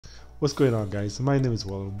What's going on, guys? My name is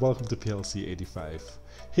Will and welcome to PLC85.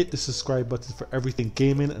 Hit the subscribe button for everything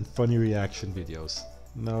gaming and funny reaction videos.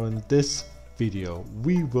 Now in this video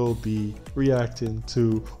we will be reacting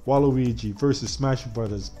to Waluigi vs Smash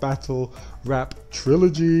Bros. Battle Rap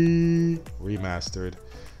Trilogy Remastered.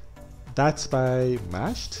 That's by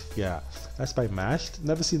Mashed? Yeah, that's by Mashed.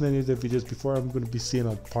 Never seen any of their videos before. I'm going to be seeing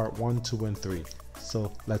on part 1, 2, and 3.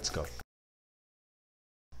 So let's go.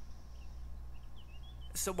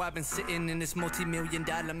 So I've been sitting in this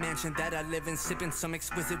multi-million-dollar mansion that I live in, sipping some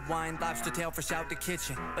exquisite wine, lobster tail fresh out the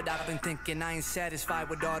kitchen. But I've been thinking I ain't satisfied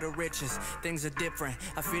with all the riches. Things are different.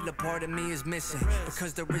 I feel a part of me is missing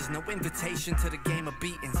because there is no invitation to the game of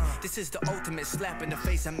beatings. This is the ultimate slap in the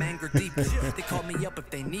face. I'm anger deepest. They call me up if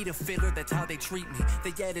they need a filler. That's how they treat me.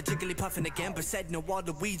 They added Jigglypuff again, but said no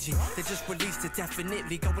Waluigi. They just released it,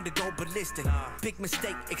 definitely going to go ballistic. Big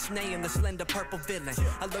mistake, ixnaying the slender purple villain.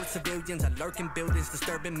 Alert civilians, I lurk in buildings,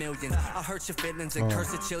 disturbing millions. I hurt your feelings and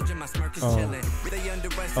curse the children. My smirk is chilling. They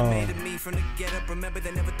underestimated me from the get-up. Remember,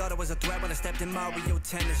 they never thought I was a threat when I stepped in Mario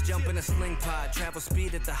Tennis. Jump in a sling pod, travel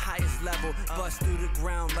speed at the highest level. Bust through the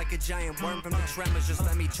ground like a giant worm from the tremors. Just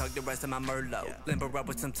let me chug the rest of my Merlot. Limber up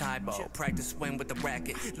with some Tybo. Practice swing with the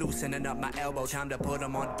racket. Loosening up my elbow. Time to put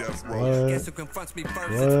them on death row. Guess who confronts me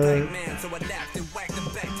first? It's Pac-Man. So I laughed and whacked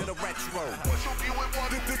him back to the retro.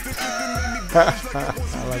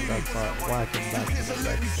 I like that part. Whack him back to the retro.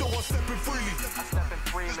 So I'm stepping freely.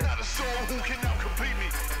 There's not a soul who can out-compete me.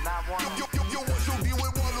 Yo, what's your deal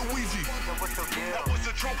with Waluigi? That was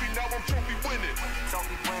a trophy, now I'm trophy winning.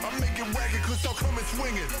 I'm making ragged cause I'm coming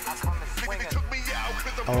swinging. They took me out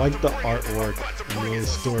cause I'm I like the artwork and the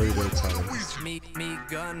story they're telling. Me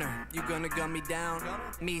gunner, you gonna gun me down.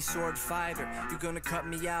 Me sword fighter, you gonna cut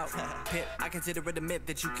me out. Pit, I consider it a myth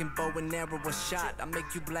that you can bow and arrow a shot. I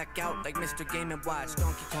make you black out like Mr. Game & Watch.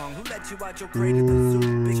 Donkey Kong, who let you out your crate at the zoo?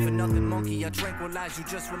 Bitch for nothing monkey, I tranquilize you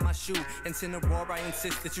just with my shoe. Incineroar, I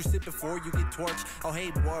insist that you sit before you get torched. Oh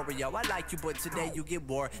hey Wario, I like you but today you get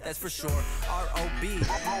war, that's for sure. R.O.B.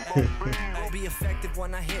 I'll be effective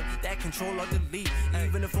when I hit that control or delete.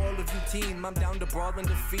 Even if all of you team, I'm down to brawl and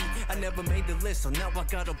defeat. I never made the list, so now I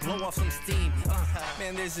gotta blow off some steam.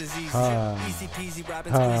 Man, this is easy. Easy peasy,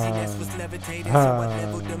 Robin squeezy. Was levitating, so I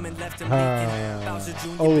leveled him and left him naked. Bowser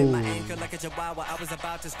Jr. bit my anchor like a chihuahua. I was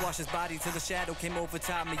about to squash his body till the shadow came over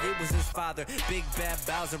top me. It was his father, big bad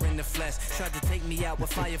Bowser in the flesh. Tried to take me out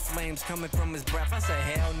with fire flames coming from his breath. I said,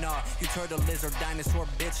 hell no, you turtle lizard dinosaur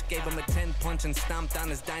bitch. Gave him a 10 punch and stomped on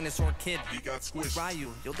his dinosaur kid. He got squished. Ryu,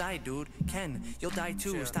 you'll die, dude. Ken, you'll die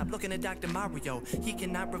too. Stop looking at Dr. Mario. He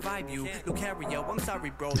cannot revive you. Lucario, I'm sorry,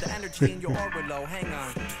 bro. The energy in your aura low. Hang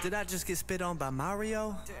on. Did I just get spit on by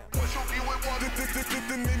Mario? What's your deal with Waluigi?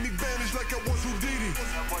 They made me vanish like I was Houdini.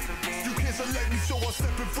 You can't select me, so I'm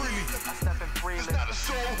stepping freely. There's not a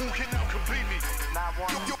soul who can out-compete me.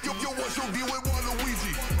 Yo, what's your deal with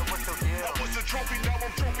Waluigi? That was a trophy, now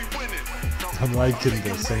I'm trophy winning. I'm liking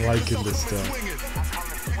this. I'm liking this stuff.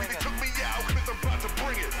 They took me out cause I'm about to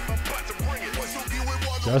bring it. What's your deal with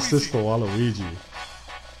Waluigi? Justice for Waluigi.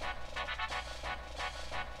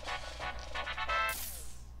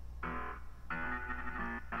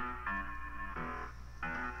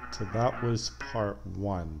 So that was part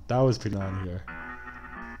 1. That was pretty on here.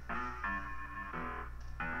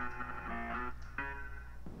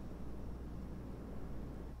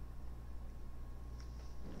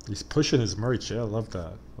 He's pushing his merch. Yeah, I love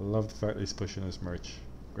that. I love the fact that he's pushing his merch.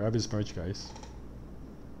 Grab his merch, guys.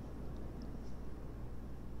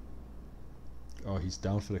 Oh, he's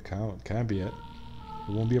down for the count. Can be it.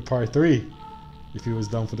 It won't be a part 3 if he was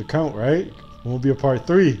down for the count, right? It won't be a part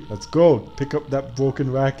 3. Let's go. Pick up that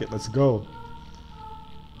broken racket. Let's go.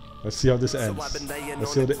 Let's see how this ends. So I've been laying Let's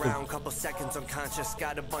on see how the ground, couple seconds unconscious,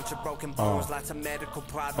 got a bunch of broken bones, lots of medical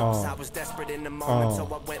problems. I was desperate in the moment, so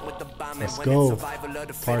I went with the bomb. Let's and go. when it's survival of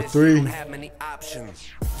the Part fittest, 3. you don't have many options.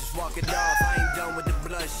 Just walk it off, I ain't done with the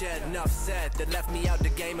bloodshed. Enough said, they left me out the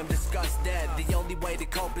game, I'm disgusted. The only way to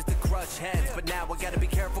cope is to crush heads, but now I gotta be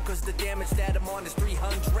careful cause the damage that I'm on is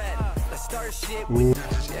 300. Let's start shit with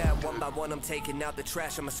one by one I'm taking out the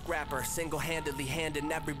trash. I'm a scrapper, single-handedly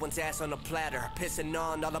handing everyone's ass on a platter, pissing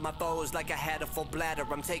on all of my foes like I had a full bladder.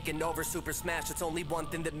 I'm taking over Super Smash, it's only one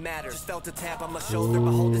thing that matters. Just felt a tap on my shoulder,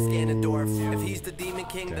 behold it's Ganondorf. If he's the Demon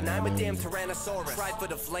King, then I'm a damn Tyrannosaurus. Tried for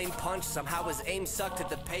the flame punch, somehow his aim sucked at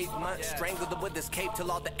the pavement. Strangled him with his cape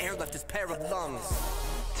till all the air left his pair of lungs.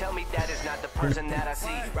 Tell me that is not the person that I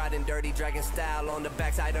see. Riding dirty dragon style on the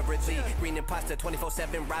backside of Ridley. Green imposter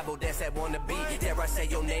 24/7 rival that's that wanna be. Dare I say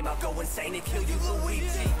your name, I'll go insane and kill you, Luigi.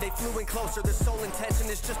 They flew in closer, their sole intention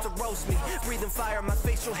is just to roast me. Breathing fire, my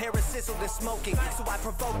facial hair is sizzled and smoking. So I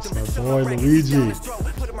provoked him. That's my boy Luigi.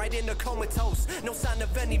 Put him right in the comatose. No sign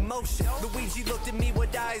of any motion. Luigi looked at me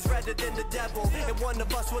with eyes redder than the devil. And one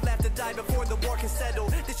of us will have to die before the war can settle.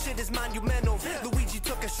 This shit is monumental. Luigi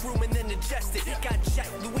took a shroom and then ingested. Got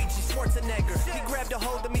jacked, Luigi Schwarzenegger. He grabbed a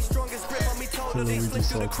hold of me, strongest grip on me totally. Slipped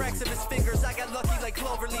through the cracks of his fingers. I got lucky like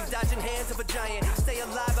Cloverleaf, dodging hands of a giant. Stay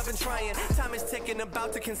alive, I've been trying. Time is ticking,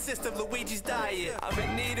 about to consist of Luigi's diet. I'm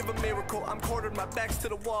in need of a miracle. I'm quartered, my back's to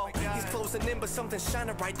the wall. He's closing in, but something's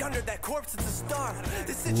shining right under that corpse. It's a star.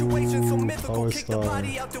 This situation's so mythical. Kick the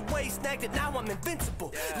body out the way, snagged it. Now I'm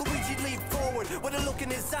invincible. Luigi leaned forward with a look in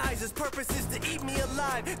his eyes. His purpose is to eat me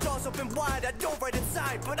alive. Jaws open wide, I dove right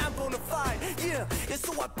inside, but I'm bona fide. Yeah, and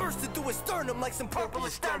so I bursted through his sternum like some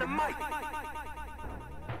purplish dynamite.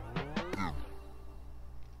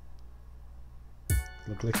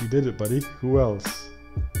 Look like you did it, buddy. Who else?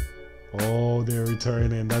 Oh, they're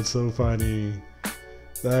returning. That's so funny.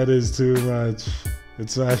 That is too much.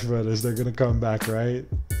 It's Smash Brothers. They're gonna come back, right?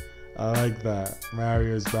 I like that.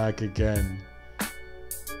 Mario's back again.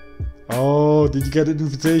 Oh, did you get an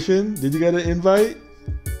invitation? Did you get an invite?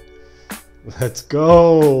 Let's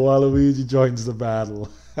go! Waluigi joins the battle.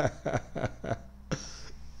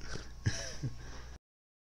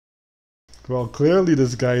 Well, clearly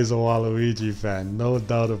this guy is a Waluigi fan, no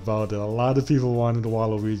doubt about it. A lot of people wanted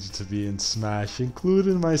Waluigi to be in Smash,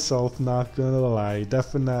 including myself, not gonna lie.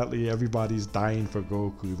 Definitely everybody's dying for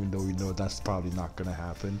Goku, even though we know that's probably not gonna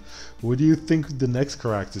happen. What do you think the next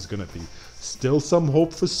character is gonna be? Still some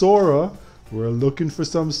hope for Sora. We're looking for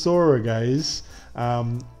some Sora, guys.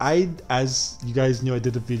 As you guys knew, I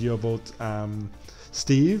did a video about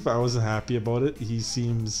Steve. I wasn't happy about it. He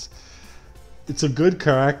seems... It's a good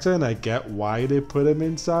character, and I get why they put him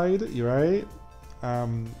inside, right?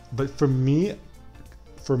 But for me,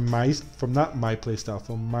 from not my playstyle,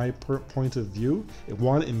 from my point of view,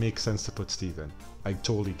 it makes sense to put Steve in. I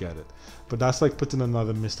totally get it. But that's like putting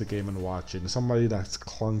another Mr. Game and watching somebody that's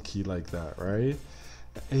clunky like that, right?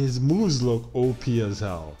 His moves look OP as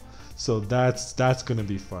hell, so that's gonna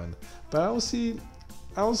be fun. But I'll see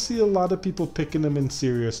a lot of people picking him in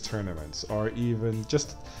serious tournaments, or even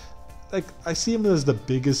just like I see him as the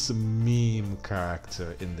biggest meme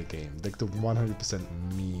character in the game, like the 100%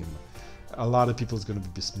 meme. A lot of people's gonna be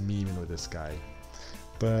just memeing with this guy.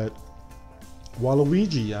 But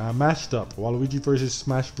Waluigi mashed up. Waluigi versus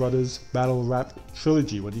Smash Brothers Battle Rap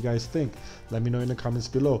Trilogy. What do you guys think? Let me know in the comments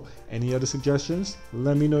below. Any other suggestions?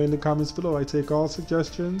 Let me know in the comments below. I take all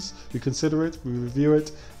suggestions. We consider it, we review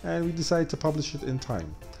it, and we decide to publish it in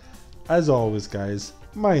time. As always, guys,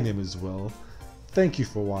 my name is Will. Thank you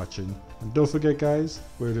for watching. And don't forget, guys,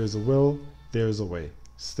 where there's a will, there's a way.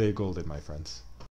 Stay golden, my friends.